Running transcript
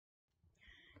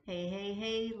Hey, hey,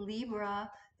 hey,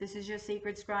 Libra. This is your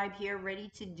sacred scribe here,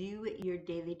 ready to do your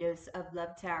daily dose of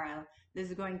love tarot. This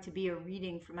is going to be a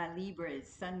reading for my Libras,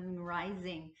 Sun, Moon,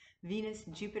 Rising, Venus,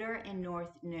 Jupiter, and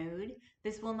North Node.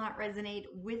 This will not resonate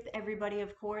with everybody,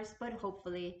 of course, but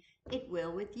hopefully it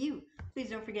will with you. Please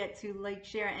don't forget to like,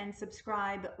 share, and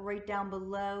subscribe right down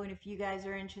below. And if you guys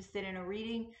are interested in a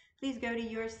reading, please go to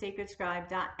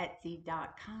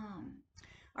yoursacredscribe.etsy.com.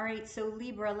 All right, so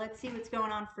Libra, let's see what's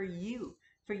going on for you.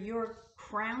 For your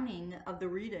crowning of the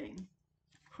reading,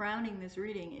 crowning this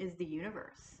reading is the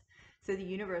universe. So the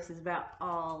universe is about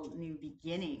all new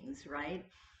beginnings, right?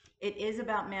 It is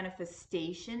about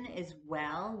manifestation as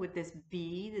well with this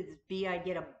B. This B, I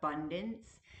get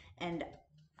abundance. And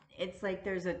it's like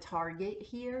there's a target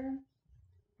here,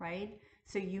 right?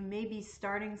 So you may be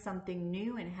starting something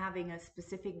new and having a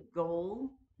specific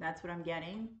goal. That's what I'm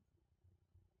getting.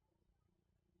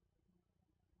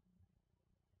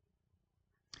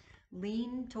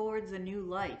 Lean towards a new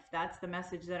life. That's the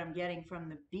message that I'm getting from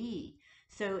the B.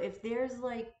 So if there's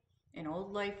like an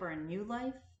old life or a new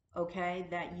life, okay,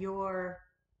 that you're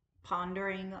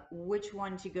pondering which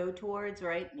one to go towards,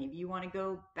 right? Maybe you want to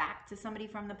go back to somebody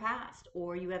from the past,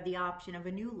 or you have the option of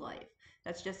a new life.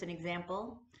 That's just an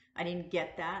example. I didn't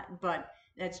get that, but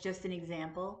that's just an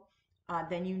example.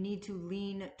 Then you need to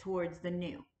lean towards the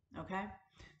new, okay?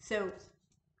 So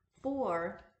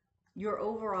for your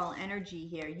overall energy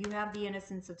here, you have the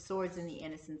Innocence of Swords and the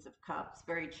Innocence of Cups,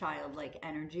 very childlike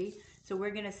energy. So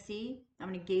we're going to see, I'm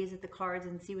going to gaze at the cards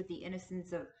and see what the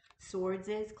Innocence of Swords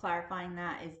is. Clarifying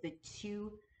that is the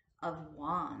Two of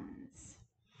Wands.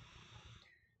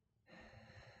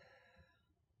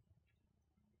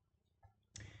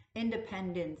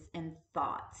 Independence in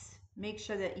thoughts. Make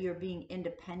sure that you're being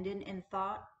independent in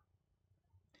thought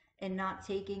and not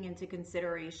taking into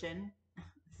consideration,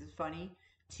 this is funny,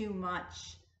 too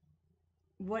much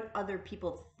what other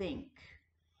people think.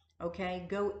 Okay,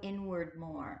 go inward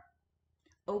more.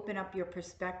 Open up your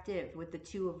perspective with the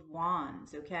Two of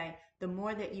Wands. Okay, the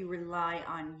more that you rely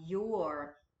on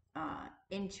your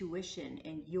intuition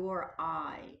and your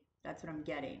eye, that's what I'm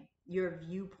getting, your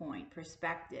viewpoint,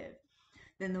 perspective,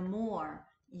 then the more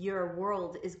your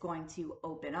world is going to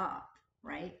open up,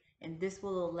 right? And this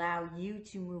will allow you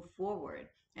to move forward.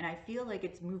 And I feel like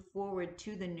it's move forward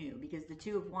to the new, because the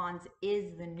Two of Wands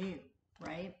is the new,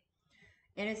 right?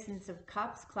 Innocence of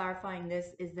Cups, clarifying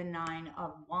this, is the Nine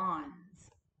of Wands.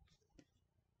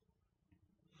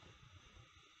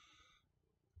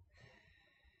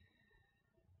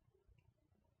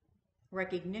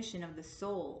 Recognition of the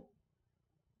soul.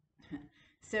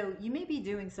 So you may be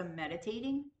doing some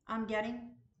meditating, I'm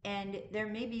getting, and there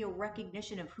may be a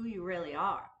recognition of who you really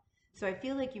are. So I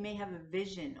feel like you may have a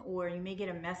vision, or you may get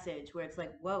a message where it's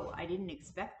like, whoa, I didn't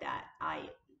expect that.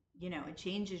 It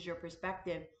changes your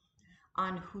perspective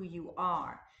on who you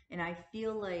are. And I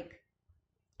feel like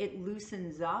it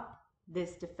loosens up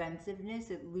this defensiveness.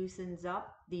 It loosens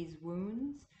up these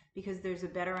wounds, because there's a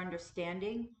better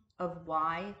understanding of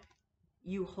why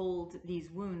you hold these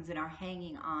wounds and are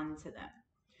hanging on to them.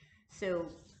 So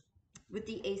with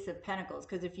the Ace of Pentacles,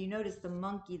 because if you notice the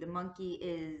monkey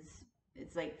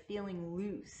it's like feeling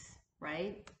loose,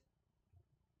 right?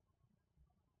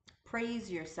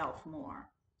 Praise yourself more.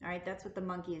 All right, that's what the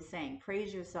monkey is saying.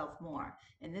 Praise yourself more,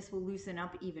 and this will loosen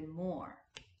up even more.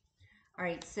 All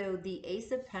right, so the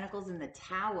Ace of Pentacles in the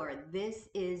Tower, this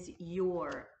is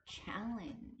your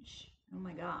challenge. Oh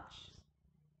my gosh.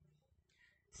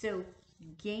 So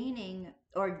gaining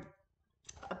or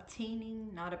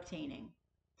obtaining, not obtaining,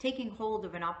 taking hold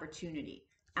of an opportunity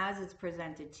as it's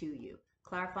presented to you.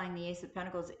 Clarifying the Ace of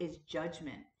Pentacles is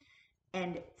judgment.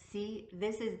 And see,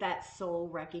 this is that soul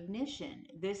recognition.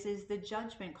 This is the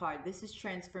Judgment card. This is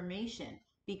transformation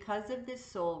because of this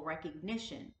soul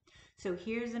recognition. So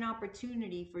here's an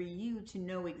opportunity for you to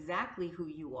know exactly who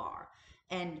you are.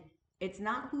 And it's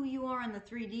not who you are on the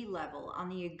 3D level, on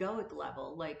the egoic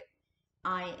level. Like,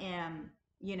 I am,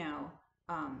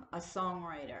 a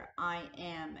songwriter. I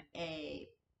am a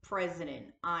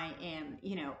president. I am,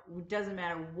 it doesn't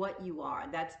matter what you are.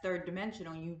 That's third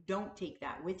dimensional. You don't take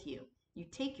that with you. You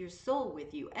take your soul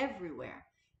with you everywhere,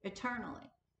 eternally.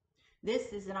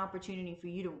 This is an opportunity for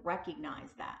you to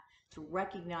recognize that, to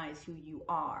recognize who you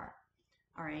are,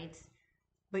 all right?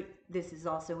 But this is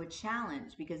also a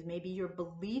challenge, because maybe your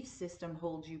belief system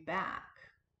holds you back.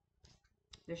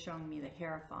 They're showing me the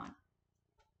Hierophant.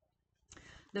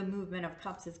 The Movement of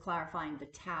Cups is clarifying the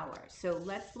Tower. So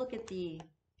let's look at the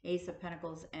Ace of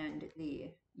Pentacles and the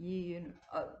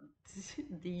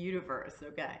universe,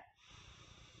 okay?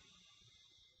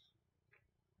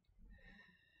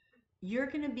 you're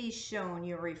going to be shown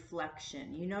your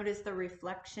reflection. You notice the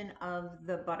reflection of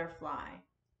the butterfly,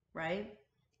 right?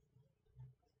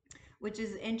 Which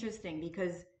is interesting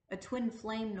because a twin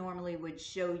flame normally would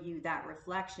show you that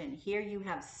reflection. Here you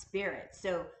have spirit.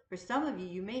 So for some of you,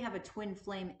 you may have a twin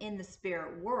flame in the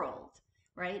spirit world,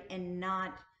 right? And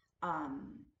not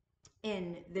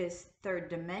in this third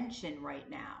dimension right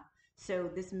now.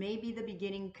 So this may be the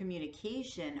beginning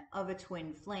communication of a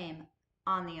twin flame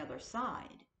on the other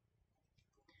side.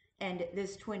 And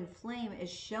this twin flame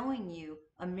is showing you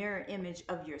a mirror image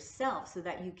of yourself so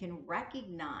that you can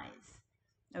recognize,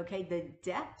 okay, the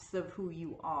depths of who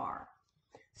you are.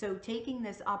 So taking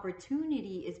this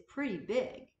opportunity is pretty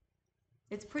big.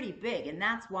 It's pretty big. And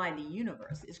that's why the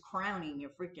universe is crowning your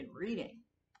freaking reading.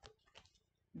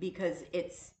 Because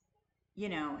it's, you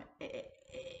know,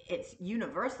 it's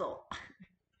universal.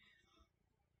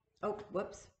 Oh,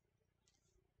 whoops.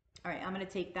 All right, I'm going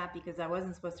to take that because I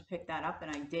wasn't supposed to pick that up, and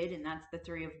I did, and that's the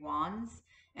Three of Wands.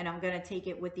 And I'm going to take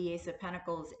it with the Ace of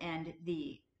Pentacles and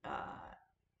the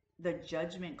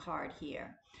Judgment card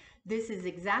here. This is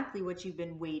exactly what you've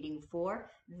been waiting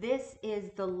for. This is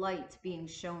the light being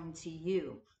shown to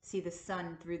you. See the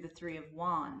sun through the Three of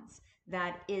Wands.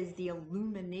 That is the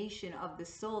illumination of the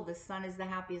soul. The sun is the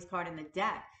happiest card in the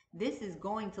deck. This is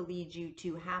going to lead you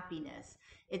to happiness.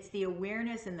 It's the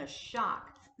awareness and the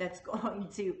shock that's going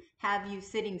to have you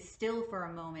sitting still for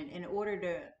a moment in order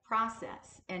to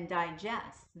process and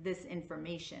digest this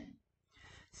information.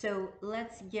 So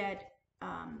let's get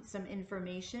some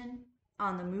information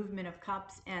on the movement of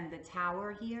cups and the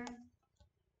tower here.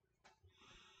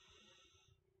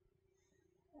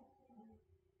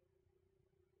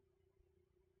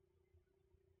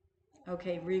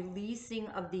 Okay, releasing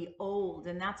of the old,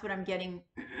 and that's what I'm getting,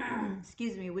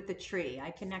 excuse me, with the tree. I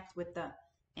connect with the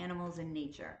animals in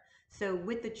nature. So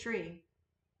with the tree,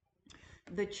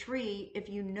 if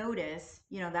you notice,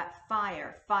 you know, that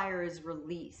fire is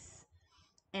release.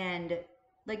 And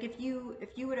like if you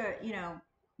were to, you know,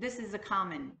 this is a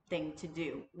common thing to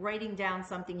do, writing down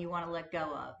something you want to let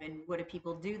go of. And what do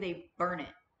people do? They burn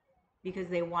it because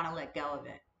they want to let go of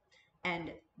it.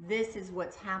 And this is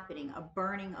what's happening, a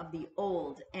burning of the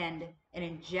old and an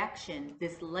injection,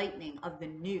 this lightning of the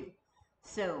new.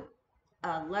 So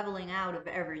leveling out of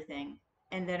everything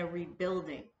and then a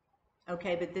rebuilding.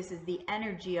 Okay, but this is the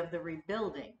energy of the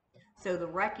rebuilding. So the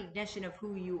recognition of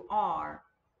who you are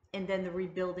and then the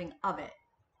rebuilding of it.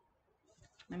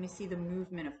 Let me see the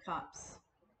movement of cups.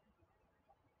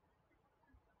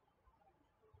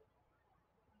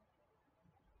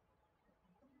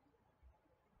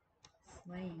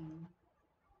 Slaying.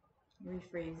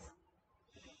 Rephrase.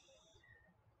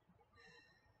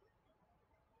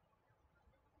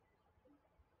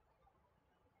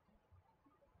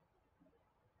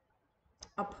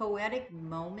 A poetic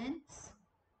moment.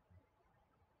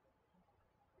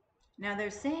 Now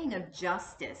they're saying of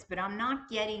justice, but I'm not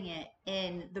getting it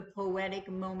in the poetic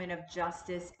moment of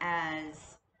justice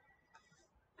as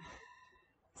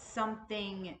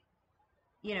something,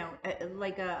 you know,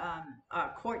 like a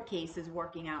court case is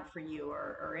working out for you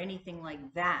or anything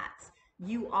like that.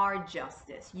 You are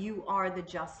justice. You are the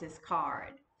justice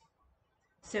card.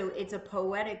 So it's a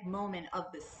poetic moment of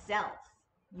the self.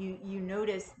 You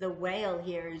notice the whale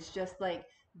here is just like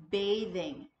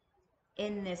bathing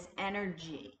in this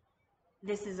energy.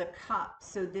 This is a cup,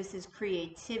 so this is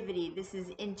creativity, this is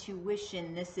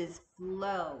intuition, this is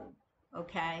flow,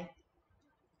 okay?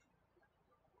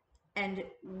 And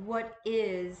what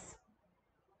is,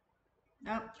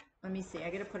 oh, let me see,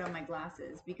 I gotta put on my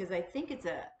glasses because I think it's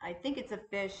a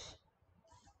fish.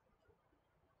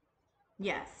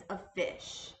 Yes, a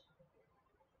fish.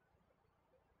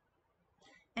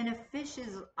 And a fish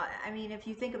is, I mean, if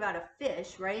you think about a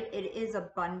fish, right, it is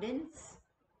abundance.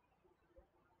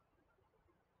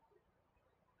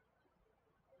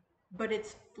 But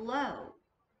it's flow.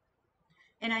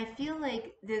 And I feel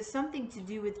like there's something to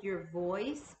do with your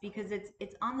voice because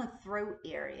it's on the throat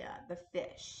area, the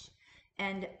fish.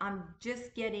 And I'm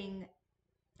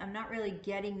not really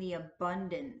getting the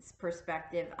abundance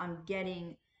perspective. I'm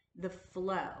getting the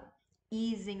flow,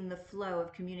 easing the flow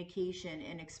of communication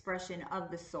and expression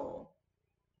of the soul.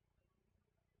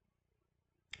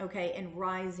 Okay, and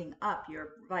rising up,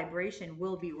 your vibration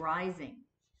will be rising.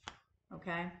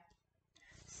 Okay,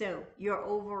 so your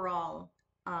overall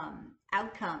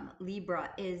outcome, Libra,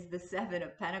 is the Seven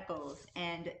of Pentacles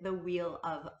and the Wheel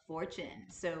of Fortune.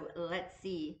 So let's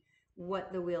see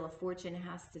what the Wheel of Fortune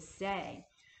has to say,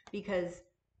 because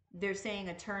they're saying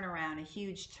a turnaround, a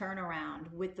huge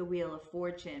turnaround with the Wheel of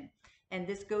Fortune. And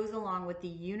this goes along with the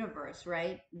universe,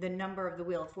 right? The number of the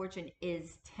Wheel of Fortune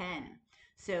is 10.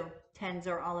 So 10s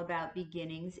are all about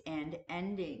beginnings and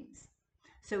endings.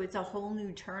 So it's a whole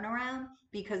new turnaround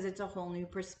because it's a whole new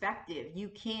perspective. You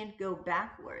can't go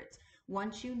backwards.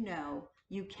 Once you know,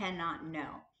 you cannot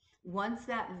know. Once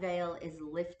that veil is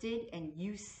lifted and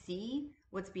you see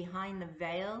what's behind the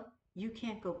veil, you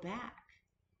can't go back.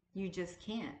 You just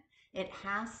can't. It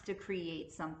has to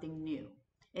create something new.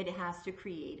 It has to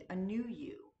create a new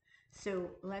you.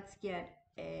 So let's get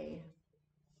a...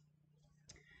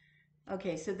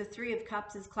 Okay, so the Three of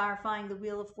Cups is clarifying the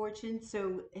Wheel of Fortune.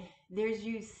 So there's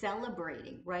you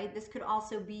celebrating, right? This could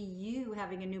also be you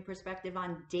having a new perspective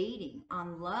on dating,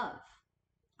 on love.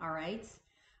 All right.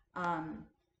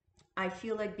 I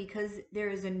feel like because there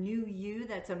is a new you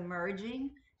that's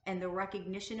emerging and the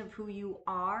recognition of who you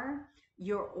are,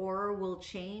 your aura will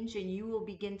change and you will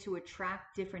begin to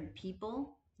attract different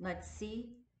people. Let's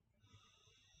see.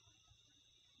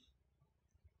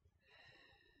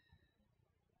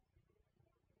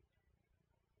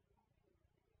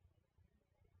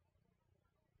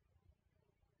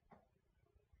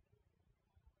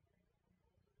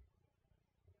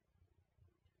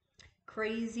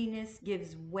 Craziness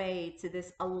gives way to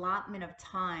this allotment of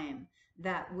time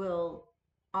that will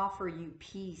offer you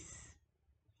peace.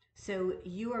 So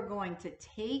you are going to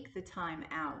take the time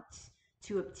out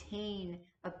to obtain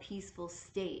a peaceful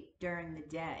state during the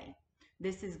day.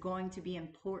 This is going to be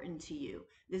important to you.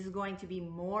 This is going to be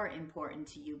more important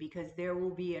to you because there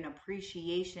will be an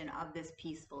appreciation of this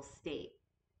peaceful state.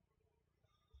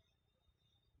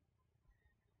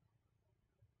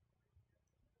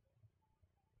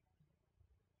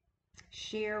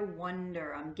 Sheer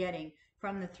wonder I'm getting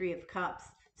from the Three of Cups.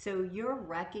 So you're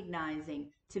recognizing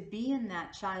to be in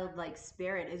that childlike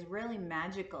spirit is really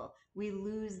magical. We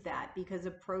lose that because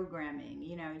of programming.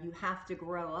 You know, you have to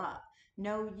grow up.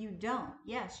 No, you don't.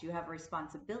 Yes, you have a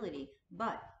responsibility,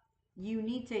 but you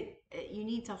need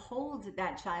to hold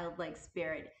that childlike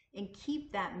spirit and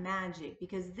keep that magic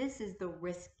because this is the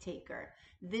risk taker.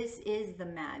 This is the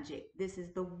magic. This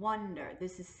is the wonder.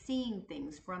 This is seeing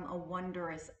things from a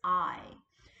wondrous eye.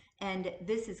 And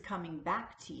this is coming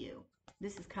back to you.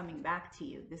 This is coming back to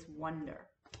you, this wonder.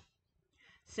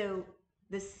 So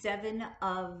the Seven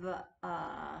of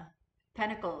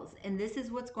Pentacles, and this is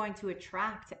what's going to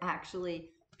attract actually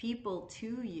people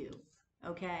to you,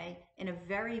 okay, in a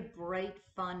very bright,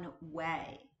 fun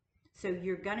way. So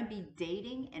you're going to be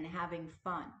dating and having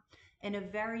fun in a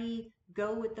very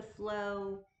go with the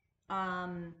flow,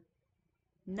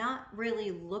 not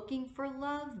really looking for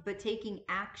love, but taking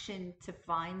action to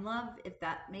find love, if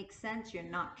that makes sense. You're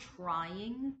not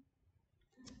trying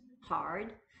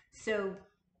hard. So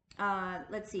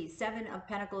let's see, Seven of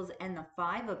Pentacles and the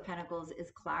Five of Pentacles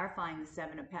is clarifying the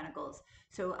Seven of Pentacles.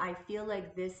 So I feel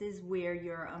like this is where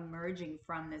you're emerging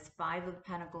from, this Five of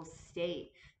Pentacles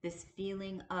state, this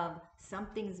feeling of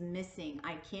something's missing.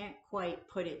 I can't quite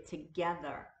put it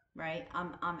together, right?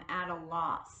 I'm at a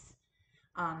loss.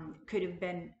 Could have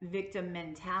been victim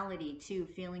mentality too,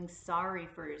 feeling sorry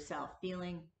for yourself,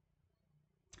 feeling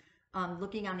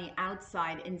looking on the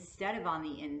outside instead of on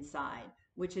the inside,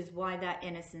 which is why that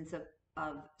Innocence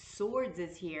of Swords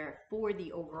is here for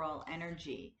the overall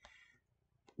energy.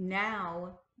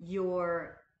 Now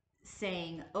you're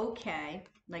saying, okay,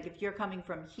 like if you're coming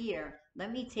from here,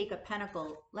 let me take a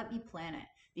pentacle, let me plan it,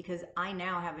 because I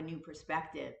now have a new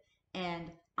perspective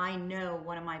and I know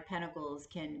one of my pentacles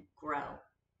can grow.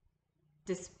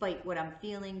 Despite what I'm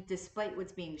feeling, despite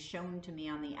what's being shown to me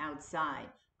on the outside,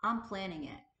 I'm planning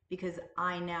it because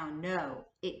I now know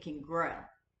it can grow.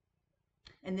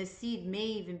 And the seed may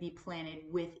even be planted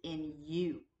within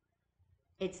you.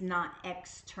 It's not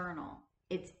external,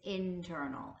 it's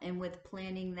internal. And with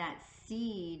planting that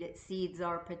seed, seeds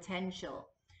are potential.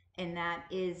 And that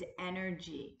is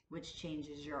energy, which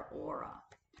changes your aura.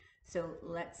 So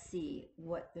let's see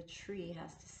what the tree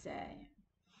has to say.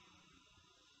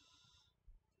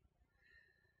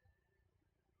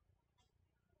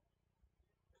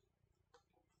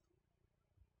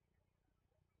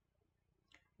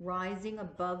 Rising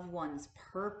above one's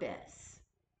purpose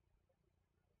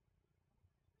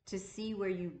to see where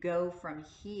you go from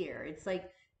here. It's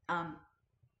like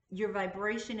your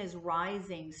vibration is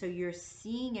rising, so you're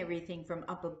seeing everything from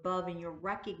up above and you're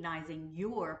recognizing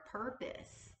your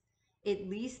purpose, at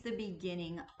least the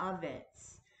beginning of it.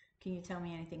 Can you tell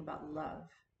me anything about love?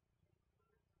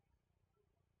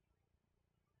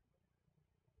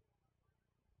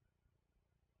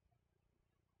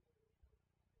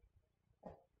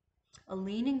 A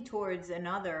leaning towards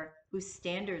another whose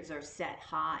standards are set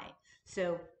high.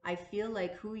 So I feel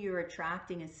like who you're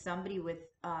attracting is somebody with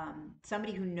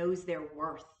somebody who knows their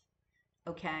worth,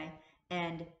 okay,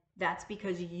 and That's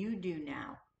because you do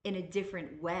now in a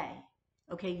different way.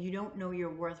 Okay, you don't know your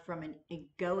worth from an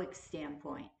egoic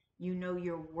standpoint. You know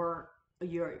your worth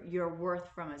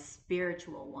from a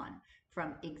spiritual one,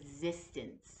 from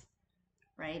existence,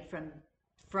 right?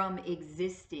 From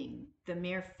existing. The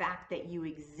mere fact that you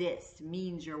exist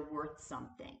means you're worth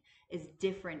something. Is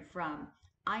different from,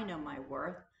 I know my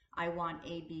worth. I want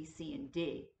A, B, C, and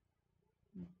D.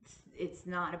 It's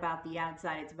not about the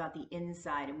outside, it's about the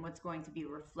inside, and what's going to be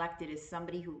reflected is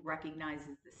somebody who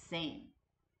recognizes the same.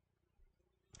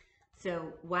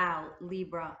 So, wow,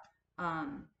 Libra,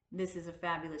 this is a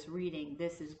fabulous reading.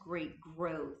 This is great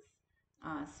growth.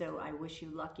 So I wish you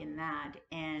luck in that,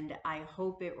 and I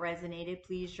hope it resonated.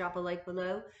 Please drop a like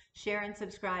below, share and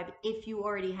subscribe if you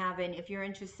already haven't. If you're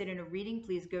interested in a reading,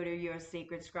 please go to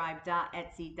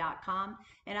yoursacredscribe.etsy.com,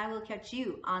 and I will catch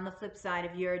you on the flip side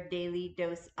of your daily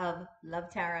dose of Love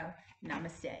Tarot.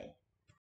 Namaste.